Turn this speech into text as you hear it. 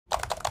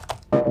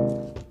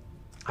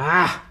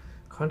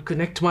Can't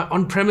connect to my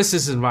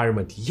on-premises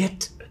environment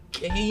yet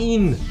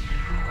again.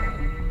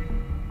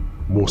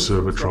 More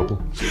server trouble?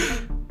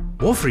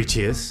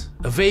 MorePhreeTiers,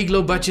 a vague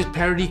low-budget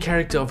parody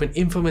character of an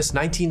infamous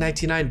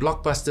 1999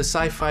 blockbuster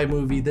sci-fi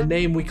movie, the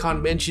name we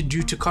can't mention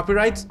due to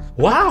copyright?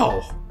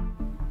 Wow!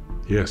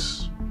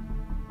 Yes.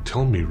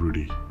 Tell me,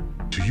 Rudy,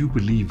 do you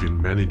believe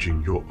in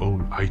managing your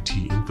own IT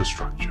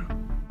infrastructure?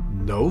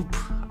 Nope.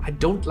 I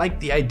don't like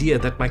the idea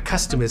that my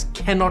customers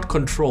cannot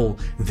control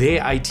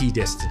their IT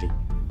destiny.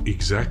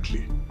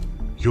 Exactly.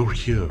 You're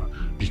here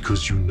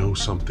because you know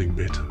something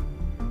better.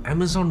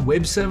 Amazon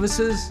Web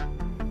Services?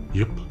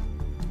 Yep.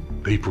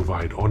 They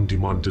provide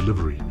on-demand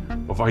delivery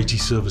of IT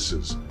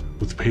services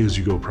with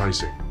pay-as-you-go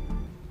pricing.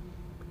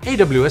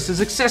 AWS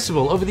is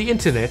accessible over the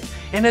internet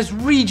and has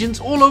regions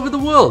all over the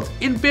world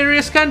in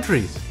various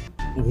countries.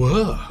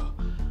 Whoa!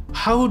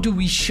 How do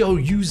we show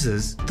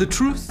users the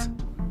truth?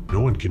 No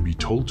one can be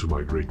told to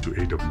migrate to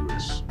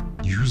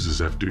AWS. Users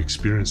have to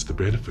experience the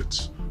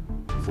benefits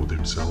for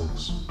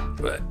themselves.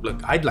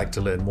 Look, I'd like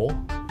to learn more.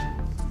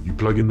 You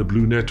plug in the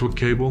blue network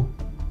cable,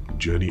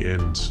 journey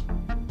ends.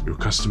 Your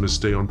customers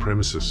stay on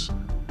premises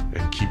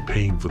and keep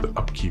paying for the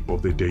upkeep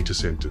of their data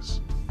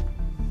centers.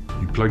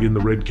 You plug in the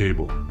red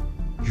cable,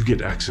 you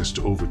get access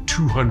to over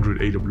 200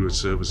 AWS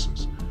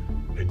services,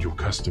 and your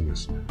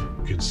customers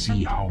can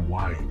see how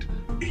wide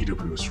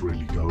AWS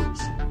really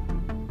goes.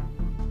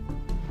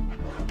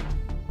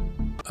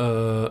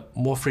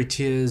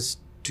 MorePhreeTiers,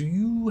 do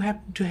you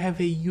happen to have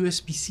a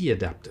USB-C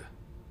adapter?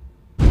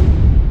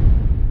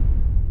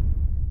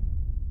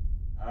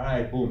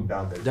 Alright, boom,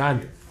 down there.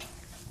 Done.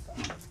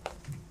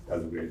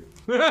 That was great.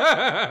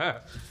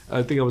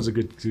 I think that was a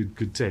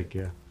good take,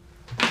 yeah.